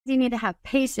You need to have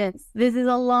patience. This is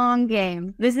a long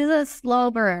game. This is a slow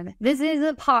burn. This is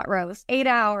a pot roast, 8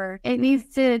 hour. It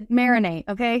needs to marinate,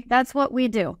 okay? That's what we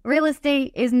do. Real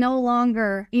estate is no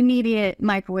longer immediate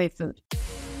microwave food.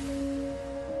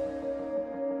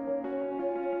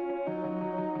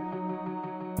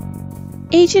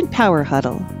 Agent Power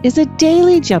Huddle is a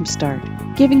daily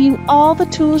jumpstart, giving you all the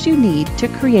tools you need to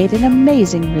create an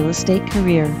amazing real estate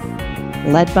career.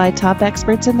 Led by top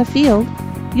experts in the field,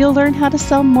 you'll learn how to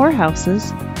sell more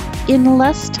houses in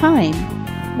less time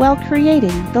while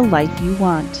creating the life you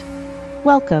want.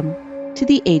 Welcome to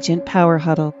the Agent Power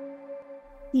Huddle.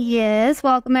 Yes,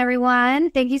 welcome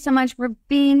everyone. Thank you so much for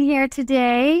being here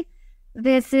today.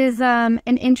 This is an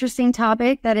interesting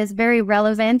topic that is very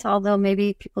relevant, although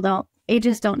maybe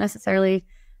agents don't necessarily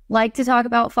like to talk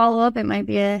about follow-up. It might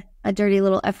be a dirty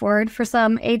little F word for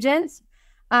some agents,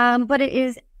 but it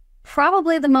is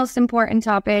probably the most important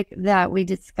topic that we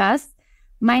discuss.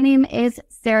 My name is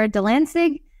Sara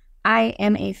Delansig. I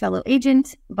am a fellow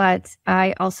agent, but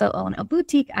I also own a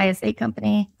boutique ISA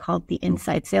company called the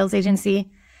Inside Sales Agency.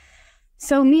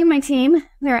 So me and my team,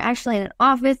 we're actually in an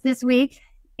office this week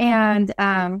and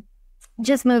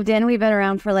just moved in. We've been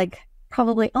around for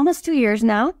probably almost 2 years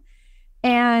now.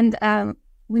 And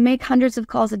we make hundreds of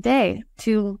calls a day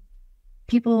to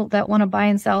people that want to buy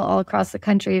and sell all across the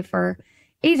country for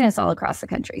agents all across the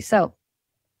country. So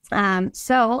I'm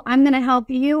going to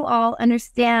help you all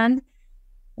understand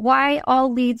why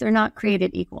all leads are not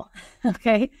created equal.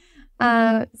 Okay.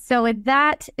 So with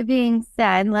that being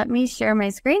said, let me share my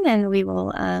screen and we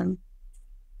will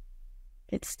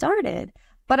get started.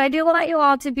 But I do want you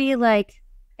all to be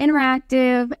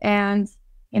interactive and,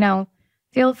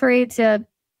 feel free to,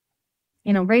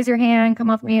 raise your hand, come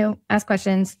off mute, ask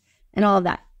questions and all of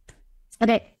that.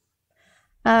 Okay.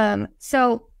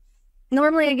 So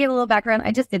normally I give a little background.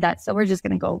 I just did that. So we're just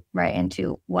going to go right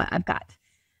into what I've got.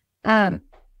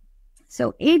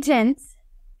 So agents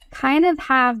kind of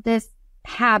have this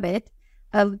habit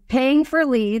of paying for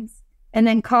leads and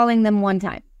then calling them one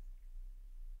time.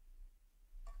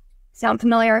 Sound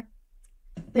familiar?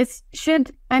 There's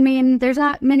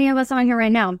not many of us on here right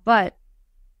now, but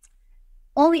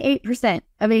only 8%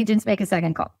 of agents make a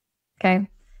second call. Okay.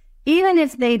 Even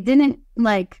if they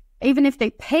even if they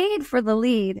paid for the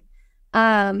lead,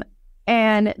 and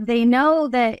they know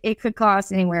that it could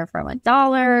cost anywhere from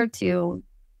 $1 to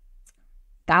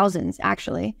thousands,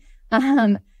 actually,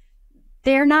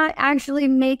 they're not actually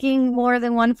making more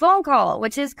than one phone call,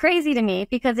 which is crazy to me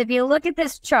because if you look at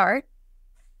this chart,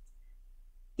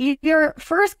 your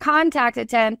first contact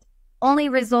attempt only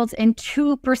results in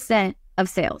 2% of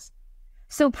sales.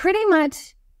 So pretty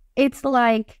much it's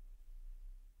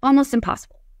almost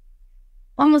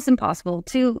impossible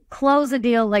to close a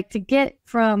deal, to get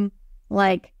from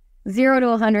 0 to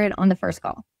 100 on the first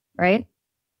call, right?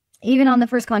 Even on the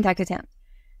first contact attempt.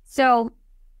 So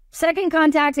second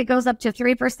contact, it goes up to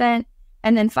 3%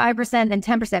 and then 5%, then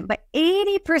 10%, but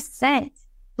 80%,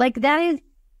 that is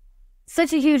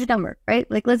such a huge number, right?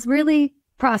 Let's really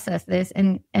process this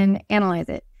and analyze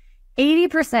it.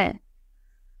 80%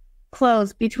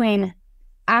 close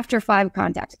after 5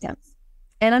 contact attempts.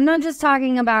 And I'm not just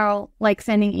talking about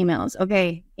sending emails.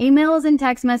 Okay. Emails and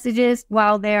text messages,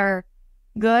 while they're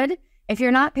good, if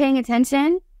you're not paying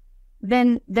attention,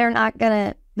 then they're not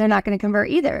going to convert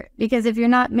either. Because if you're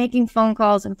not making phone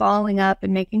calls and following up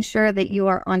and making sure that you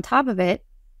are on top of it.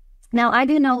 Now, I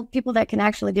do know people that can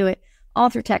actually do it all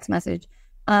through text message,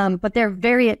 but they're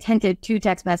very attentive to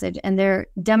text message and their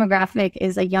demographic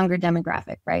is a younger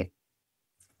demographic, right?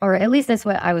 Or at least that's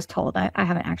what I was told. I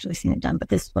haven't actually seen it done, but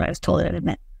this is what I was told it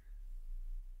meant.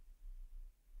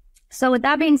 So with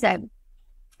that being said,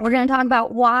 we're going to talk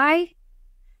about why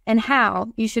and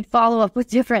how you should follow up with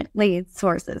different lead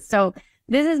sources. So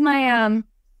this is my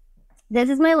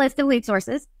list of lead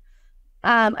sources.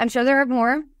 I'm sure there are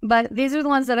more, but these are the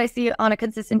ones that I see on a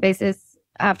consistent basis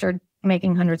after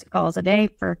making hundreds of calls a day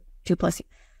for 2+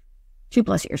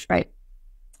 years, right?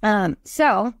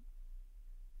 So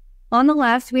on the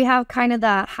left, we have kind of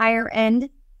the higher end.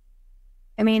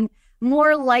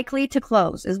 More likely to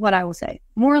close is what I will say.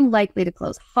 More likely to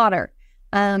close, hotter,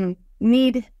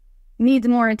 needs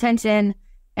more attention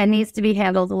and needs to be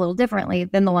handled a little differently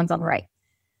than the ones on the right.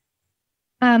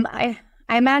 I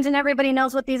imagine everybody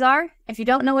knows what these are. If you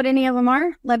don't know what any of them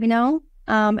are, let me know,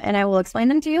 and I will explain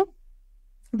them to you.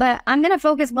 But I'm going to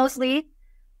focus mostly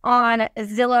on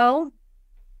Zillow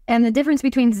and the difference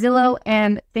between Zillow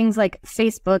and things like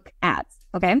Facebook ads,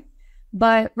 okay?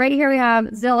 But right here we have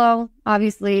Zillow.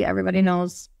 Obviously, everybody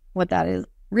knows what that is.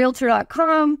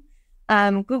 Realtor.com,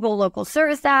 Google local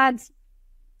service ads,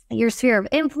 your sphere of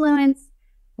influence,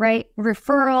 right?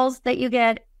 Referrals that you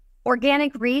get,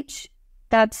 organic reach.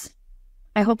 That's,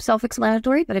 I hope,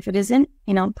 self-explanatory, but if it isn't,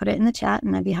 put it in the chat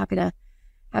and I'd be happy to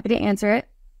answer it.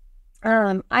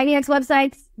 IDX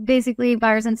websites, basically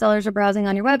buyers and sellers are browsing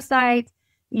on your website.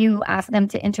 You ask them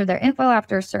to enter their info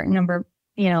after a certain number,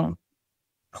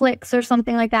 clicks or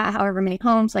something like that, however many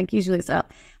homes, like usually. So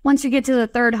once you get to the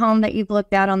third home that you've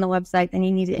looked at on the website, then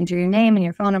you need to enter your name and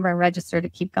your phone number and register to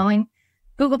keep going.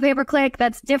 Google pay-per-click,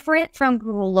 that's different from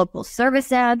Google local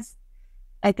service ads.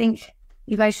 I think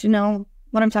you guys should know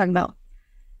what I'm talking about.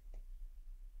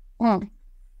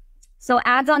 So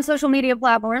ads on social media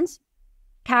platforms,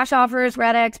 cash offers,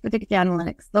 RedX, predictive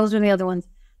analytics. Those are the other ones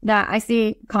that I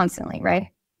see constantly, right?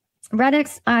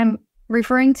 RedX, I'm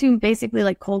referring to basically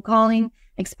like cold calling,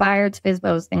 expired,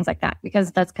 FISBOs, things like that,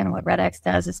 because that's kind of what RedX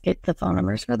does, is get the phone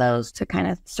numbers for those to kind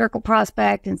of circle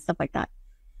prospect and stuff like that.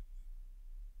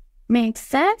 Makes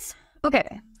sense?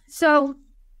 Okay, so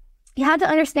you have to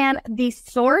understand the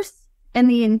source and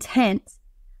the intent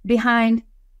behind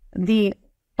the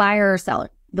buyer or seller,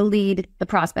 the lead, the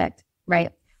prospect,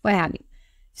 right? What have you.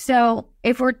 So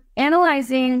if we're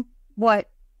analyzing what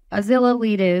a Zillow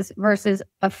lead is versus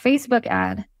a Facebook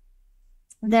ad,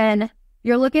 then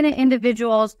you're looking at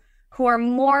individuals who are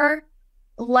more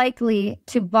likely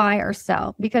to buy or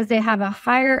sell because they have a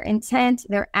higher intent.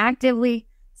 They're actively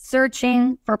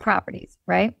searching for properties,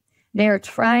 right? They're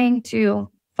trying to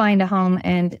find a home,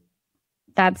 and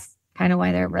that's kind of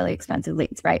why they're really expensive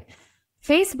leads, right?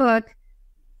 Facebook,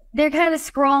 they're kind of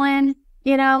scrolling,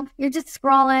 you're just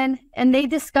scrolling, and they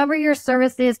discover your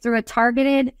services through a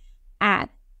targeted ad,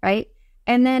 right?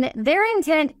 And then their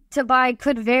intent to buy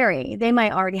could vary. They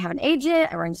might already have an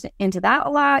agent or into that a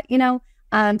lot,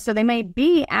 so they may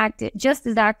be active, just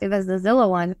as active as the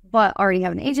Zillow one, but already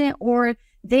have an agent, or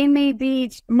they may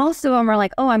be, most of them are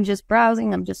like, oh, I'm just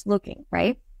browsing, I'm just looking,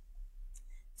 right?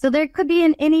 So there could be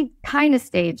in any kind of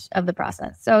stage of the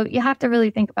process. So you have to really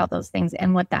think about those things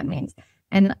and what that means.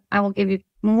 And I will give you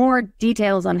more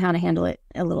details on how to handle it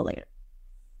a little later.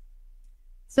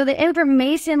 So the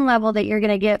information level that you're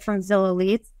going to get from Zillow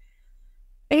leads,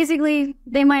 basically,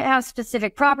 they might have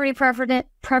specific property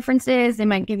preferences. They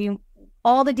might give you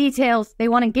all the details. They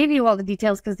want to give you all the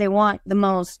details because they want the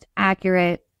most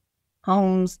accurate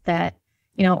homes that,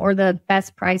 or the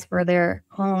best price for their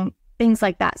home, things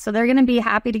like that. So they're going to be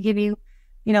happy to give you,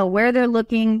 where they're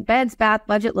looking, beds, bath,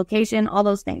 budget, location, all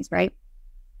those things, right?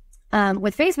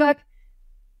 With Facebook,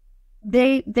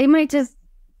 they might just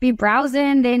be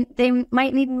browsing. They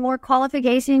might need more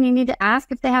qualification. You need to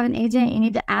ask if they have an agent. You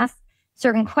need to ask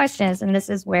certain questions. And this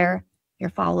is where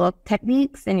your follow-up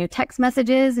techniques and your text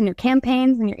messages and your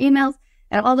campaigns and your emails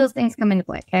and all those things come into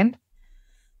play, okay?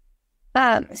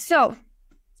 So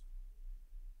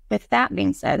with that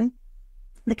being said,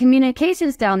 the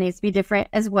communication style needs to be different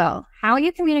as well. How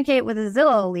you communicate with a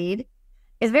Zillow lead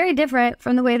is very different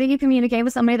from the way that you communicate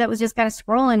with somebody that was just kind of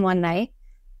scrolling one night,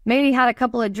 maybe had a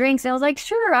couple of drinks and was like,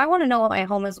 sure, I want to know what my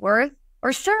home is worth.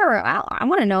 Or sure, I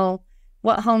want to know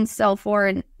what homes sell for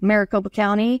in Maricopa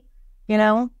County,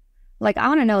 like I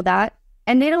want to know that.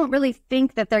 And they don't really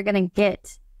think that they're going to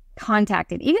get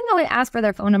contacted, even though it asks for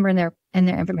their phone number and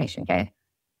their information, okay?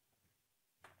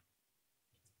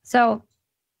 So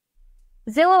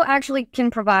Zillow actually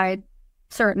can provide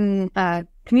certain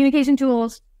communication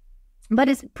tools, but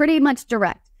it's pretty much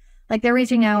direct. Like they're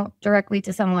reaching out directly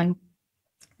to someone.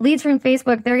 Leads from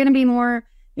Facebook, they're going to be more,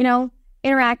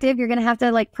 interactive. You're going to have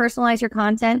to like personalize your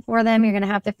content for them. You're going to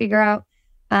have to figure out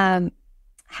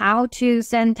how to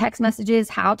send text messages,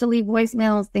 how to leave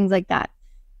voicemails, things like that.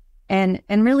 And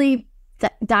really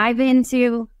dive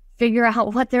into, figure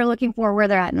out what they're looking for, where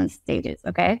they're at in the stages,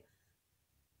 okay?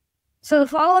 So the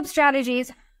follow-up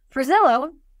strategies for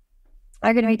Zillow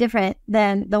are going to be different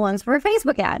than the ones for a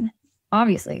Facebook ad,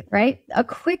 obviously, right? A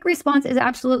quick response is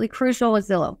absolutely crucial with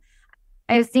Zillow.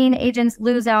 I've seen agents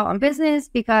lose out on business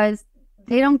because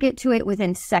they don't get to it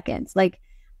within seconds. Like,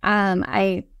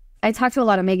 I talk to a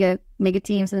lot of mega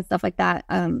teams and stuff like that.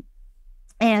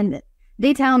 And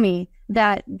they tell me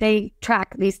that they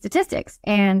track these statistics.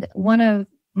 And one of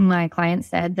my clients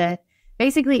said that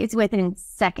basically it's within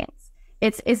seconds.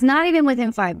 It's not even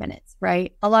within 5 minutes,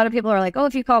 right? A lot of people are like, oh,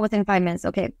 if you call within 5 minutes,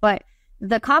 okay. But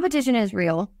the competition is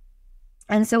real.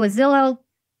 And so with Zillow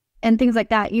and things like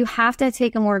that, you have to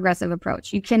take a more aggressive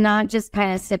approach. You cannot just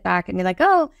kind of sit back and be like,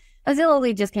 oh, a Zillow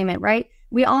lead just came in, right?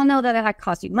 We all know that it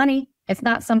costs you money. It's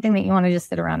not something that you want to just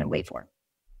sit around and wait for.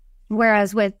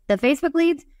 Whereas with the Facebook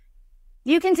leads,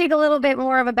 you can take a little bit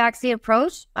more of a backseat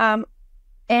approach,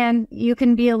 and you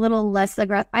can be a little less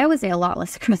aggressive. I always say a lot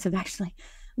less aggressive, actually.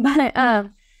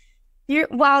 But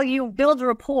while you build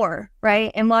rapport,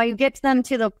 right? And while you get them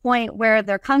to the point where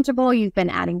they're comfortable, you've been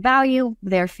adding value,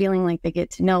 they're feeling like they get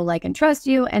to know, like, and trust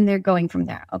you, and they're going from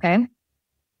there, okay?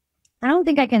 I don't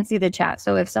think I can see the chat.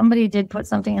 So if somebody did put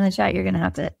something in the chat, you're going to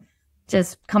have to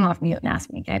just come off mute and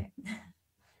ask me, okay?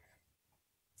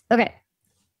 Okay.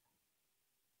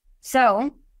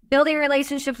 So building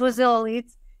relationships with Zillow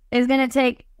leads is going to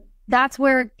take, that's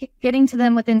where getting to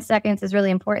them within seconds is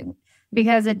really important,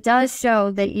 because it does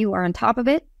show that you are on top of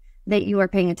it, that you are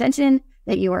paying attention,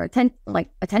 that you are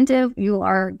attentive, you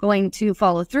are going to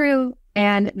follow through,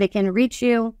 and they can reach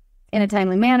you in a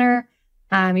timely manner.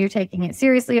 You're taking it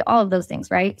seriously, all of those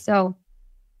things, right? So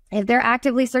if they're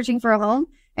actively searching for a home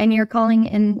and you're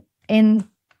calling in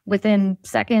within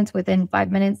seconds, within 5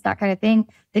 minutes, that kind of thing,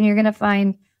 then you're going to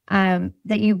find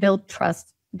that you build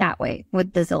trust that way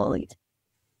with the Zillow lead.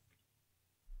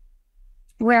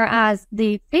 Whereas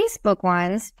the Facebook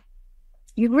ones,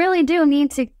 you really do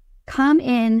need to come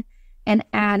in and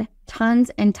add tons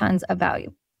and tons of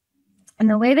value. And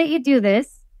the way that you do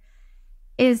this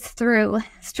is through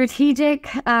strategic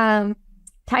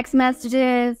text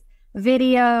messages,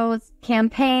 videos,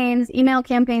 campaigns, email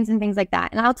campaigns, and things like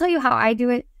that. And I'll tell you how I do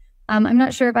it. I'm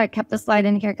not sure if I kept the slide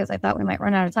in here because I thought we might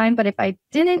run out of time, but if I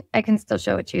didn't, I can still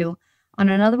show it to you on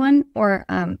another one or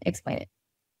explain it.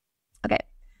 Okay.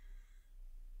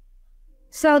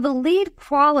 So the lead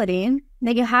quality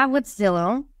that you have with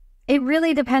Zillow, it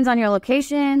really depends on your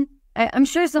location. I'm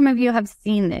sure some of you have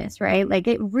seen this, right? Like,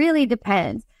 it really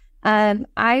depends.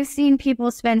 I've seen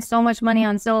people spend so much money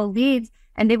on Zillow leads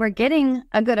and they were getting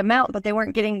a good amount, but they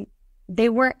weren't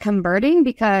converting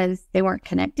because they weren't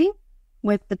connecting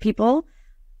with the people,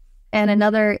 and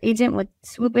another agent would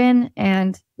swoop in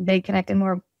and they connected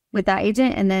more with that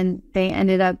agent. And then they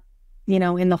ended up,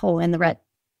 in the hole, in the red,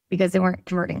 because they weren't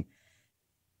converting.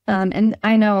 And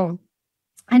I know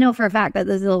for a fact that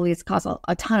the Zillow leads cost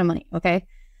a ton of money. Okay.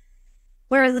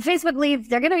 Whereas the Facebook leads,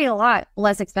 they're going to be a lot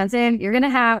less expensive. You're going to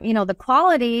have, the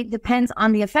quality depends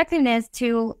on the effectiveness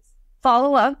to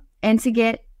follow up and to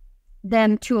get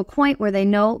them to a point where they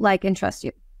know, like, and trust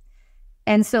you.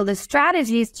 And so the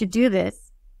strategies to do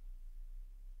this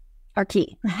are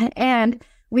key. And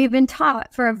we've been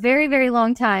taught for a very, very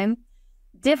long time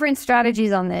different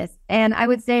strategies on this. And I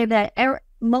would say that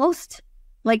most,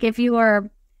 like, if you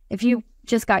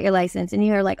just got your license and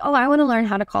you're like, oh, I want to learn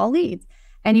how to call leads,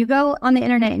 and you go on the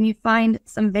internet and you find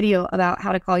some video about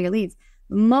how to call your leads,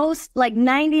 most, like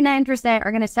 99%,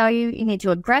 are going to tell you need to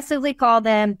aggressively call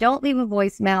them. Don't leave a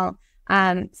voicemail.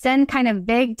 Send kind of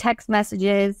vague text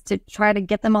messages to try to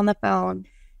get them on the phone.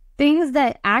 Things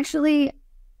that actually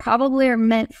probably are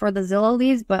meant for the Zillow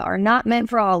leads, but are not meant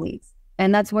for all leads.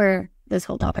 And that's where this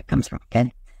whole topic comes from.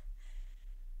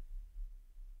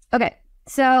 Okay.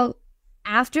 So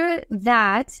after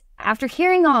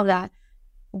hearing all that,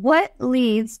 what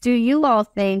leads do you all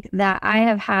think that I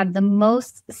have had the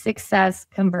most success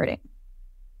converting?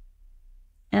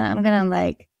 And I'm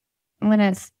going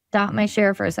to stop my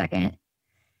share for a second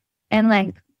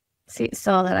and see,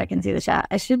 so that I can see the chat.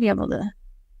 I should be able to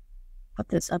put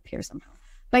this up here somehow.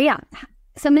 But yeah,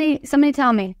 somebody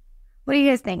tell me, what do you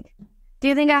guys think? Do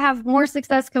you think I have more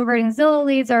success converting Zillow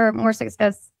leads or more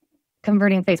success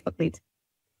converting Facebook leads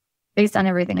based on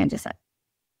everything I just said?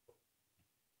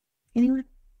 Anyone?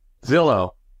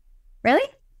 Zillow. Really?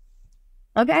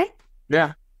 Okay.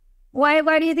 Yeah. Why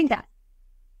do you think that?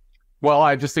 Well,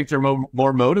 I just think they're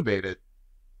more motivated.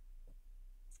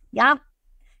 Yeah,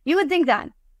 you would think that,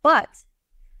 but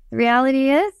the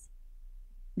reality is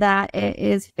that it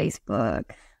is Facebook.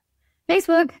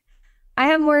 I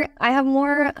have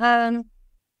more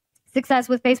success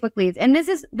with Facebook leads, and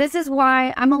this is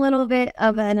why I'm a little bit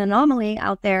of an anomaly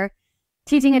out there,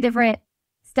 teaching a different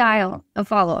style of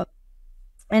follow-up,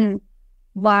 and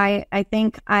why I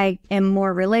think I am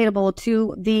more relatable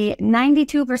to the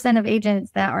 92% of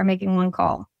agents that are making one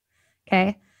call.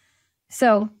 Okay,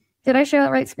 so did I share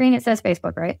that right screen? It says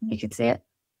Facebook, right? You can see it.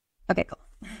 Okay, cool.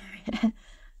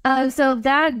 So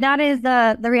that is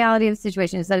the reality of the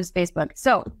situation, is that it's Facebook.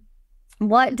 So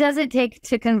what does it take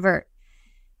to convert?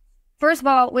 First of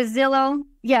all, with Zillow,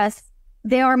 yes,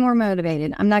 they are more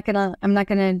motivated. I'm not gonna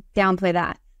downplay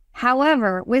that.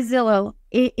 However, with Zillow,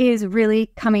 it is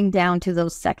really coming down to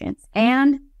those seconds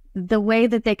and the way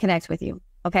that they connect with you.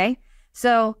 Okay,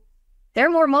 so they're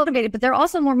more motivated, but they're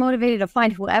also more motivated to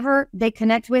find whoever they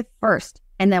connect with first,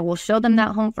 and that will show them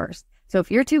that home first. So if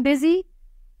you're too busy,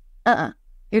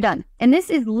 you're done. And this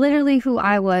is literally who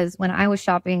I was when I was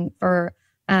shopping for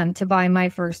to buy my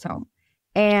first home.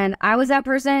 And I was that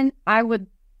person. I would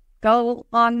go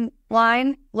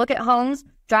online, look at homes,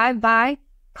 drive by,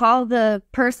 call the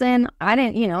person. I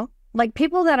didn't, like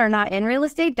people that are not in real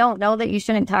estate don't know that you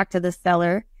shouldn't talk to the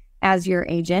seller as your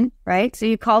agent, right? So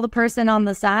you call the person on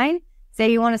the sign,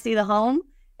 say you want to see the home.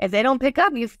 If they don't pick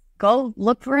up, you go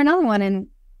look for another one. And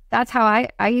that's how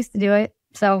I used to do it.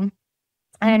 So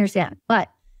I understand. But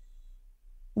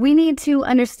we need to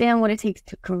understand what it takes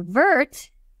to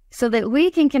convert so that we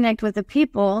can connect with the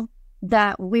people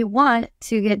that we want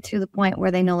to get to the point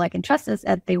where they know, like, and trust us,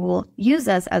 that they will use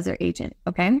us as their agent,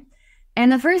 okay?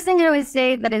 And the first thing I always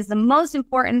say that is the most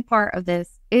important part of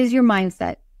this is your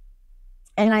mindset.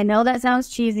 And I know that sounds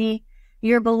cheesy,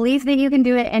 your belief that you can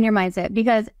do it and your mindset,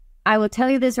 because I will tell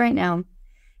you this right now.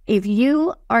 If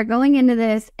you are going into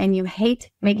this and you hate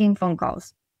making phone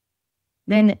calls,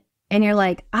 and you're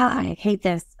like, I hate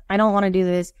this. I don't want to do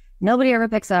this. Nobody ever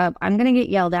picks up. I'm going to get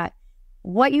yelled at.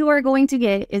 What you are going to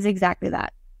get is exactly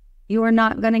that. You are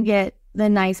not going to get the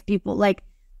nice people. Like,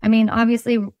 I mean,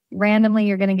 obviously, randomly,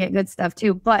 you're going to get good stuff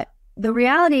too. But the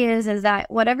reality is that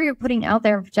whatever you're putting out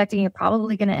there and projecting, you're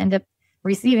probably going to end up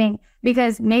receiving,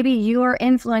 because maybe you are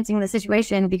influencing the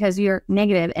situation because you're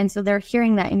negative. And so they're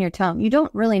hearing that in your tone. You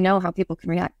don't really know how people can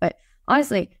react. But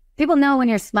honestly, people know when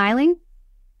you're smiling,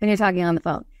 when you're talking on the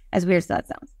phone, as weird as that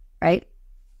sounds, right?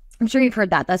 I'm sure you've heard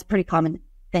that. That's a pretty common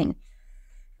thing.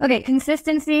 Okay,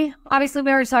 consistency. Obviously, we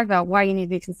already talked about why you need to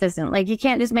be consistent. Like, you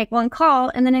can't just make one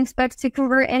call and then expect to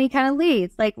convert any kind of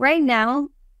leads. Like, right now,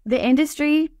 the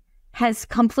industry has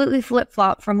completely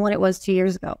flip-flopped from what it was 2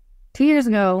 years ago. 2 years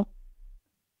ago,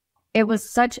 it was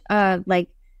such a, like,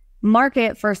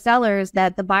 market for sellers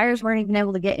that the buyers weren't even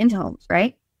able to get into homes,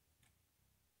 right?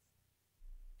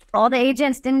 All the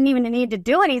agents didn't even need to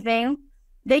do anything.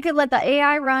 They could let the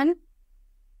AI run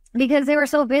because they were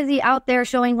so busy out there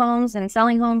showing homes and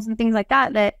selling homes and things like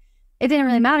that, that it didn't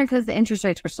really matter because the interest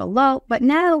rates were so low. But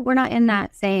now we're not in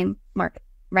that same market,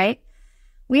 right?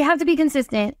 We have to be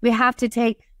consistent. We have to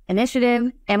take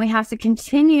initiative, and we have to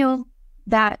continue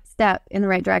that step in the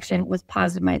right direction with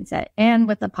positive mindset and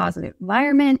with a positive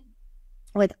environment,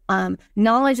 with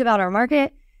knowledge about our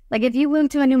market. Like, if you move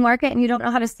to a new market and you don't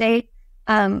know how to say,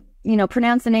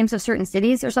 pronounce the names of certain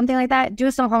cities or something like that,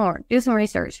 do some homework, do some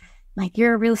research. Like,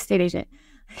 you're a real estate agent.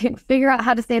 Figure out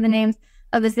how to say the names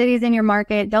of the cities in your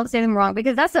market. Don't say them wrong,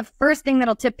 because that's the first thing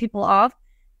that'll tip people off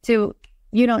to,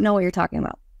 you don't know what you're talking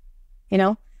about. You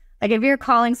know, like, if you're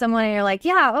calling someone and you're like,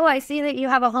 yeah, I see that you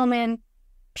have a home in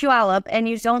Puyallup, and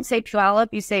you don't say Puyallup,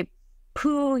 you say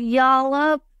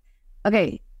Puyallup.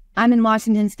 Okay, I'm in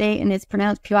Washington State and it's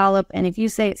pronounced Puyallup, and if you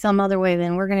say it some other way,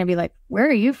 then we're going to be like, where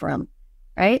are you from?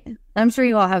 Right? I'm sure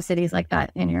you all have cities like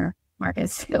that in your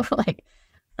markets too. Like,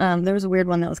 there was a weird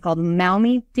one that was called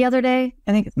Maumee the other day.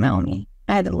 I think it's Maumee.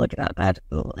 I had to look it up. I had to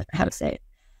Google it, how to say it.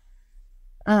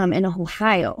 In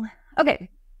Ohio. Okay.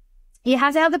 You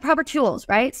have to have the proper tools,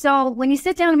 right? So when you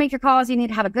sit down and make your calls, you need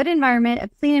to have a good environment, a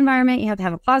clean environment. You have to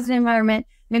have a positive environment.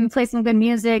 Maybe play some good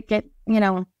music. Get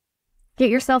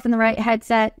yourself in the right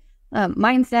headset,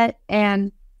 mindset,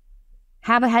 and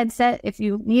have a headset if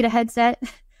you need a headset.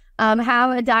 Have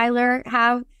a dialer.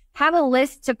 Have a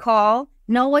list to call.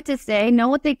 Know what to say. Know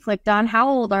what they clicked on. How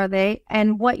old are they?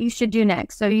 And what you should do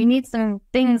next. So you need some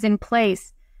things in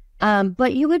place.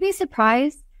 But you would be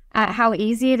surprised at how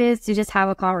easy it is to just have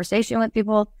a conversation with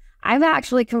people. I've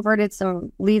actually converted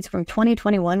some leads from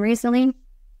 2021 recently,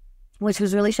 which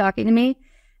was really shocking to me.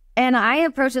 And I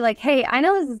approached it like, hey, I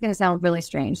know this is going to sound really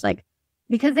strange, like,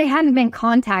 because they hadn't been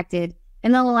contacted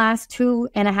in the last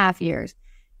 2.5 years.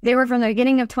 They were from the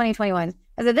beginning of 2021.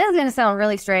 I said, this is going to sound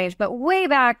really strange, but way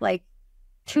back, like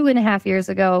 2.5 years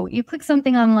ago, you click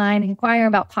something online, inquire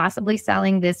about possibly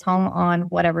selling this home on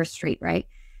whatever street, right?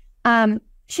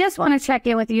 Just want to check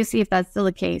in with you, see if that's still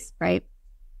the case, right?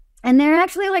 And they're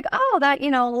actually like, oh, that,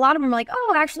 a lot of them are like,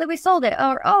 oh, actually we sold it.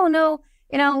 Or, oh, no,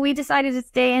 we decided to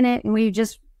stay in it and we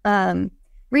just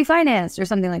refinanced or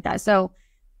something like that. So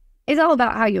it's all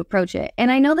about how you approach it.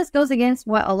 And I know this goes against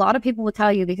what a lot of people will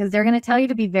tell you, because they're going to tell you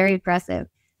to be very aggressive.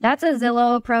 That's a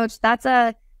Zillow approach. That's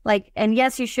and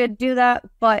yes, you should do that,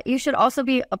 but you should also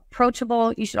be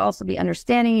approachable. You should also be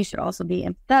understanding. You should also be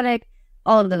empathetic,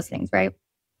 all of those things, right?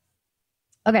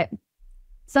 Okay.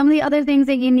 Some of the other things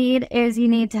that you need is you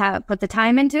need to put the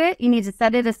time into it. You need to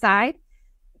set it aside.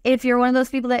 If you're one of those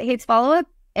people that hates follow-up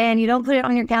and you don't put it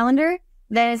on your calendar,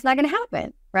 then it's not going to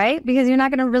happen, right? Because you're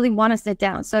not going to really want to sit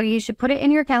down. So you should put it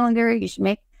in your calendar. You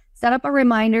should set up a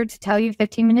reminder to tell you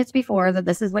 15 minutes before that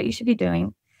this is what you should be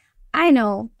doing. I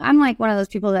know I'm like one of those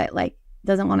people that like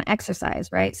doesn't want to exercise,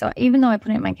 right? So even though I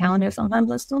put it in my calendar, sometimes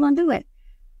I still don't do it.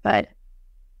 But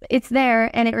it's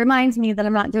there, and it reminds me that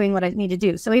I'm not doing what I need to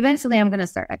do. So eventually I'm going to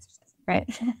start exercising, right?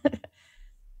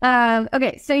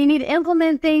 Okay, so you need to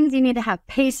implement things. You need to have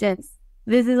patience.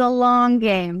 This is a long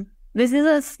game. This is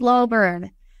a slow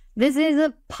burn. This is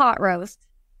a pot roast.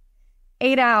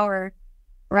 8 hour,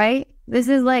 right? This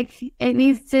is like, it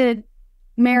needs to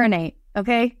marinate,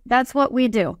 okay? That's what we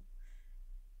do.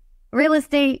 Real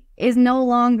estate is no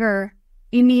longer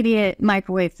immediate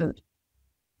microwave food,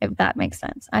 if that makes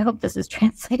sense. I hope this is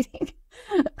translating.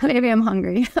 Maybe I'm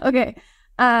hungry. Okay.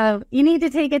 You need to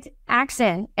take it to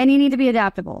action and you need to be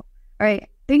adaptable, right?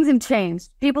 Things have changed.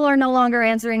 People are no longer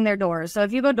answering their doors. So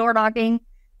if you go door knocking,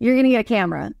 you're going to get a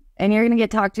camera and you're going to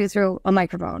get talked to through a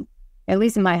microphone, at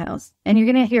least in my house. And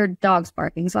you're going to hear dogs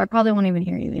barking. So I probably won't even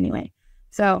hear you anyway.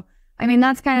 So, I mean,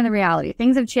 that's kind of the reality.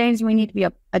 Things have changed and we need to be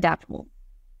adaptable.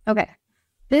 Okay.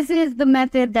 This is the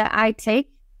method that I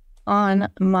take on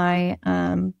my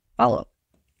follow-up.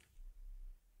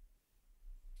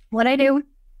 What I do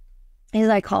is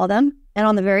I call them, and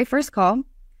on the very first call,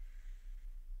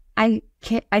 I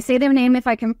say their name if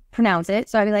I can pronounce it.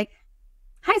 So I'd be like,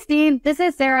 "Hi, Steve. This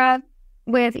is Sara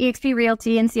with eXp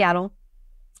Realty in Seattle.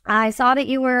 I saw that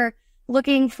you were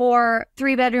looking for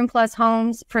 3-bedroom plus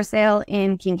homes for sale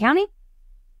in King County,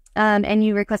 and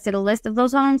you requested a list of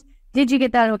those homes. Did you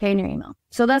get that okay in your email?"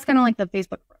 So that's kind of like the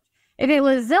Facebook approach. If it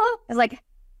was Zillow, it's like,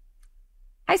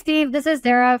 "Hi, Steve. This is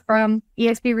Sara from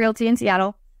eXp Realty in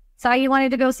Seattle. Saw you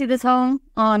wanted to go see this home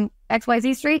on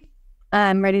XYZ Street.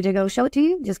 I'm ready to go show it to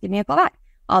you. Just give me a call back.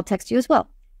 I'll text you as well."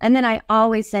 And then I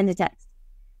always send a text,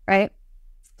 right?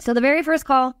 So the very first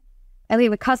call, I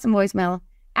leave a custom voicemail.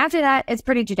 After that, it's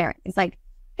pretty generic. It's like,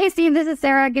 "Hey, Steve, this is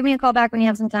Sara. Give me a call back when you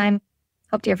have some time.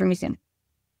 Hope to hear from you soon."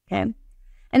 Okay.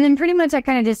 And then pretty much I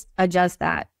kind of just adjust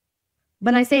that.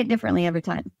 But I say it differently every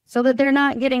time so that they're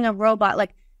not getting a robot.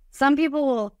 Like some people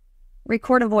will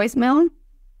record a voicemail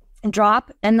and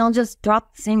drop, and they'll just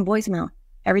drop the same voicemail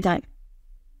every time.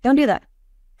 Don't do that.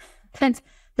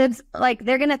 That's like,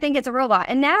 they're going to think it's a robot.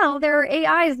 And now there are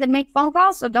AIs that make phone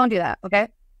calls, so don't do that, okay?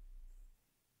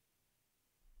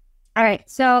 All right,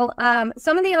 so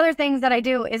some of the other things that I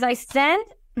do is I send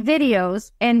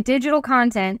videos and digital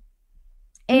content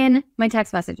in my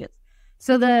text messages.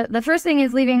 So the first thing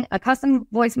is leaving a custom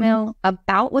voicemail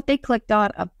about what they clicked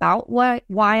on, about why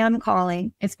I'm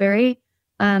calling. It's very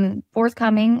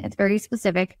forthcoming. It's very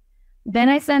specific. Then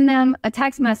I send them a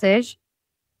text message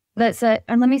that said,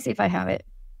 and let me see if I have it.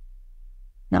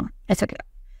 No, I took it out.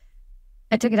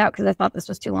 I took it out because I thought this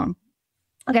was too long.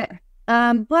 Okay.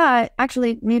 But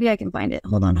actually, maybe I can find it.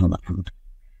 Hold on. Let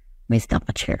me stop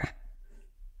my chair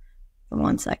for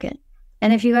 1 second.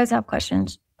 And if you guys have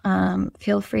questions,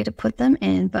 feel free to put them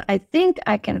in. But I think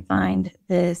I can find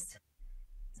this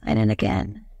sign in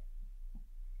again.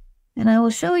 And I will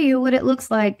show you what it looks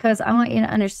like because I want you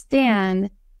to understand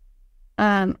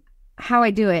how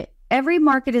I do it. Every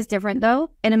market is different though.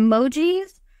 And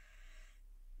emojis,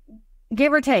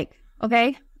 give or take,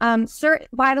 okay?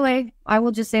 By the way, I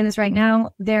will just say this right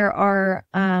now. There are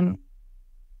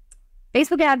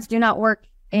Facebook ads do not work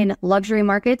in luxury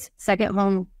markets, second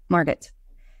home markets.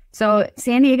 So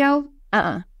San Diego,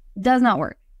 does not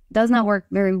work. Does not work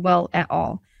very well at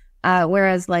all.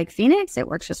 Whereas like Phoenix, it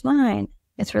works just fine.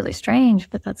 It's really strange,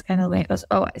 but that's kind of the way it goes.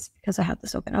 Oh, it's because I have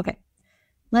this open. Okay.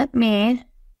 Let me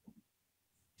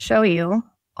show you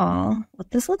all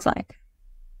what this looks like.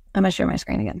 I'm going to share my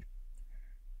screen again.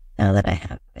 Now that I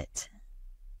have it.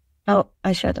 Oh,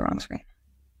 I shared the wrong screen.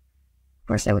 Of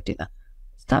course I would do that.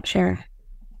 Stop sharing.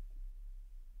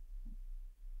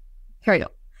 Here we go.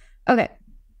 Okay.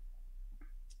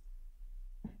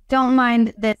 Don't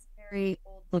mind this very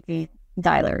old looking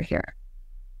dialer here.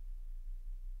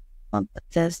 I'll put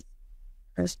this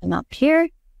person up here.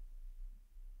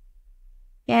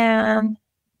 And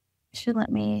it should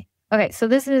let me. Okay, so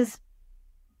this is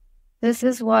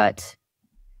what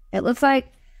it looks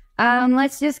like.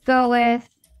 Let's just go with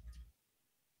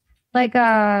like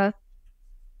how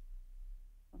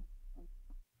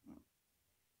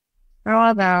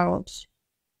about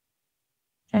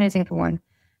trying to think of one.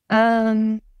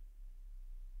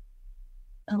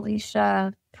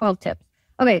 Alicia, 12 tips.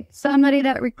 Okay, somebody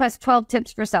that requests 12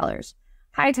 tips for sellers.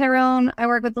 Hi, Tyrone. I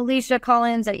work with Alicia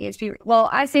Collins at eXp. Well,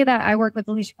 I say that I work with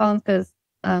Alicia Collins because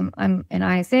I'm an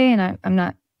ISA and I'm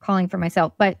not calling for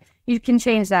myself, but you can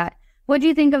change that. What do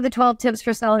you think of the 12 tips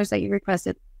for sellers that you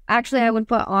requested? Actually, I would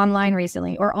put online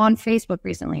recently or on Facebook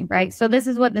recently, right? So this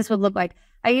is what this would look like.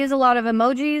 I use a lot of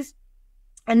emojis,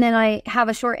 and then I have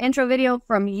a short intro video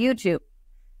from YouTube.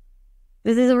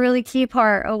 This is a really key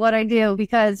part of what I do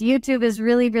because YouTube is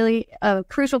really, really a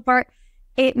crucial part.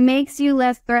 It makes you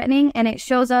less threatening and it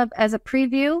shows up as a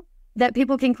preview that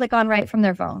people can click on right from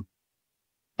their phone,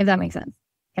 if that makes sense.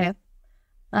 Okay.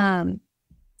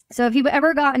 So if you've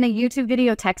ever gotten a YouTube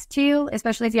video text to you,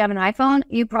 especially if you have an iPhone,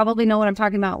 you probably know what I'm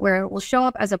talking about, where it will show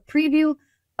up as a preview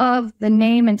of the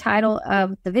name and title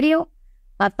of the video,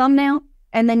 a thumbnail,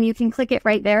 and then you can click it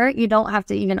right there. You don't have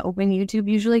to even open YouTube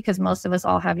usually, because most of us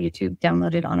all have YouTube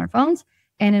downloaded on our phones,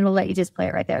 and it'll let you just play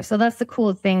it right there. So that's the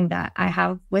cool thing that I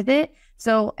have with it.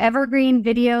 So evergreen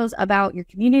videos about your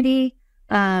community,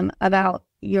 about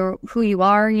who you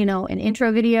are, an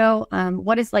intro video,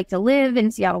 what it's like to live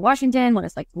in Seattle, Washington, what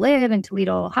it's like to live in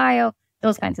Toledo, Ohio,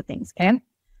 those kinds of things. Okay.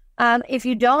 If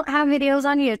you don't have videos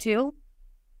on YouTube,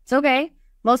 it's okay.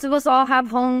 Most of us all have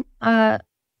home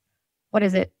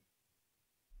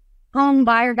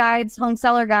buyer guides, home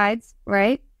seller guides,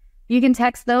 right? You can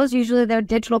text those. Usually they're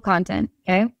digital content.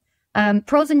 Okay.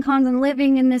 Pros and cons in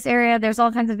living in this area. There's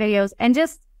all kinds of videos. And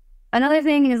just another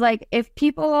thing is, like, if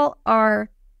people are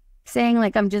saying,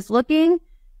 like, I'm just looking,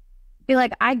 be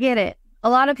like, I get it. A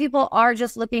lot of people are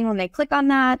just looking when they click on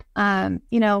that,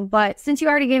 but since you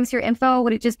already gave us your info,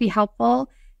 would it just be helpful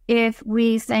if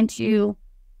we sent you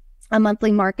a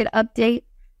monthly market update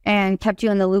and kept you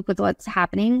in the loop with what's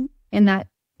happening in that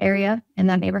area, in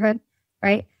that neighborhood,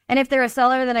 right? And if they're a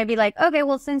seller, then I'd be like, okay,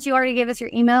 well, since you already gave us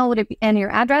your email, and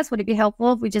your address, would it be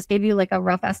helpful if we just gave you like a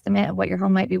rough estimate of what your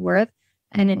home might be worth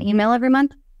and an email every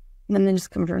month? And then just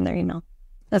confirm their email.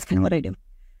 That's kind of what I do.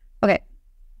 Okay.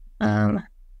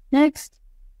 Next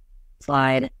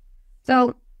slide.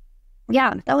 So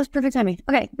yeah, that was perfect timing.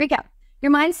 Okay. Recap.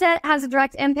 Your mindset has a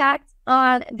direct impact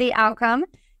on the outcome.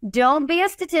 Don't be a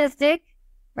statistic,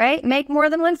 right? Make more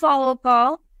than one follow-up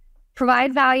call.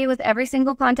 Provide value with every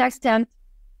single contact attempt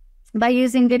by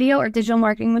using video or digital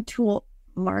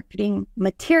marketing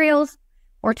materials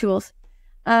or tools,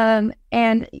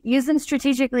 and use them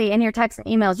strategically in your texts and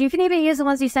emails. You can even use the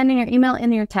ones you send in your email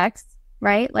in your texts,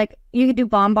 right? Like, you could do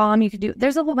BombBomb.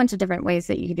 There's a whole bunch of different ways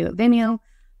that you can do it. Vimeo.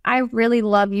 I really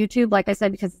love YouTube, like I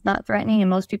said, because it's not threatening and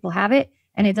most people have it,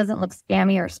 and it doesn't look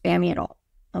scammy or spammy at all.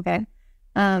 Okay.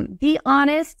 Be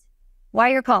honest why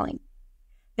you're calling.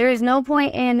 There is no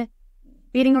point in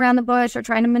beating around the bush or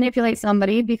trying to manipulate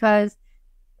somebody, because,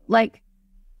 like,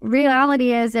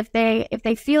 reality is, if they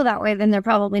feel that way, then they're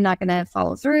probably not going to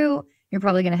follow through. You're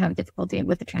probably going to have difficulty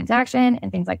with the transaction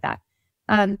and things like that.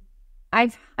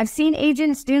 I've seen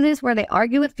agents do this where they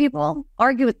argue with people,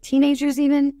 argue with teenagers,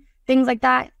 even things like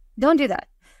that. Don't do that.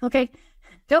 Okay.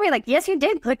 Don't be like, yes, you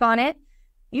did click on it.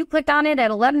 You clicked on it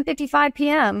at 11:55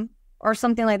 p.m. or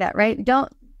something like that, right?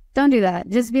 Don't do that.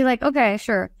 Just be like, okay,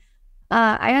 sure.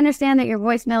 I understand that your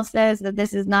voicemail says that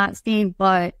this is not Steve,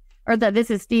 or that this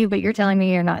is Steve, but you're telling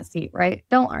me you're not Steve, right?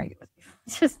 Don't argue with me.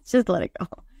 Just let it go.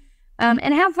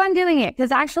 And have fun doing it,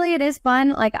 because actually it is fun.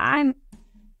 Like, I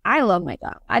love my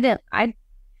job.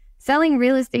 Selling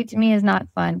real estate to me is not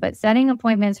fun, but setting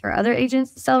appointments for other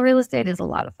agents to sell real estate is a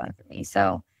lot of fun for me.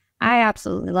 So I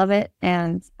absolutely love it.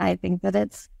 And I think that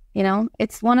it's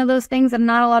one of those things that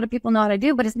not a lot of people know how to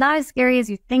do, but it's not as scary as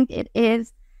you think it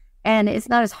is. And it's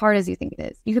not as hard as you think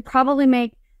it is. You could probably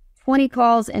make 20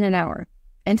 calls in an hour,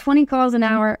 and 20 calls an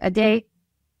hour a day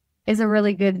is a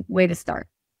really good way to start.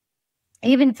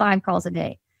 Even 5 calls a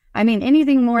day. I mean,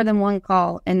 anything more than 1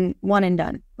 call and one and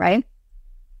done, right?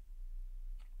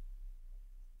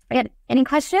 Any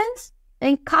questions?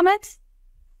 Any comments?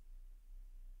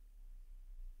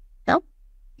 No?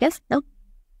 Yes? No?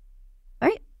 All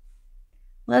right.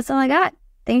 Well, that's all I got.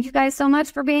 Thank you guys so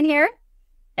much for being here.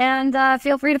 And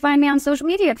feel free to find me on social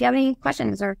media if you have any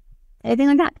questions or anything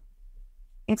like that.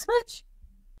 Thanks so much.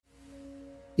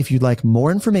 If you'd like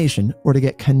more information or to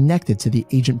get connected to the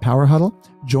Agent Power Huddle,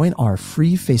 join our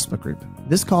free Facebook group.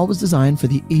 This call was designed for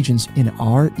the agents in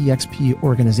our EXP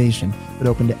organization, but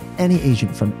open to any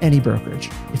agent from any brokerage.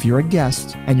 If you're a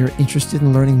guest and you're interested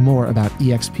in learning more about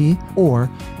EXP or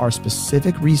our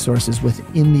specific resources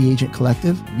within the Agent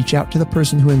Collective, reach out to the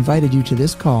person who invited you to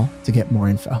this call to get more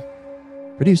info.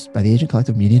 Produced by the Agent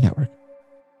Collective Media Network.